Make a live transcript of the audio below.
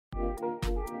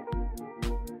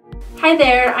Hi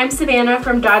there, I'm Savannah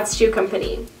from Dodds Shoe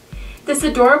Company. This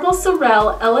adorable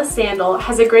Sorel Ella sandal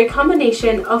has a great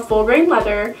combination of full grain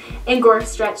leather and gore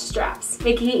stretch straps,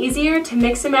 making it easier to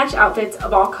mix and match outfits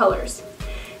of all colors.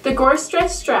 The gore stretch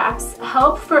straps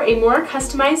help for a more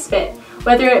customized fit.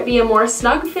 Whether it be a more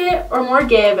snug fit or more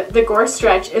give, the gore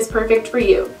stretch is perfect for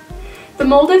you. The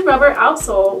molded rubber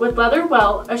outsole with leather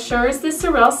welt assures this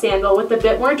Sorel sandal with a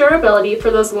bit more durability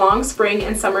for those long spring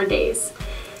and summer days.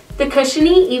 The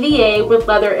cushiony EVA with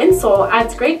leather insole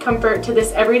adds great comfort to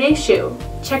this everyday shoe.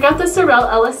 Check out the Sorel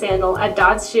Ella sandal at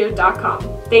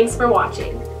doddsshoe.com. Thanks for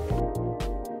watching.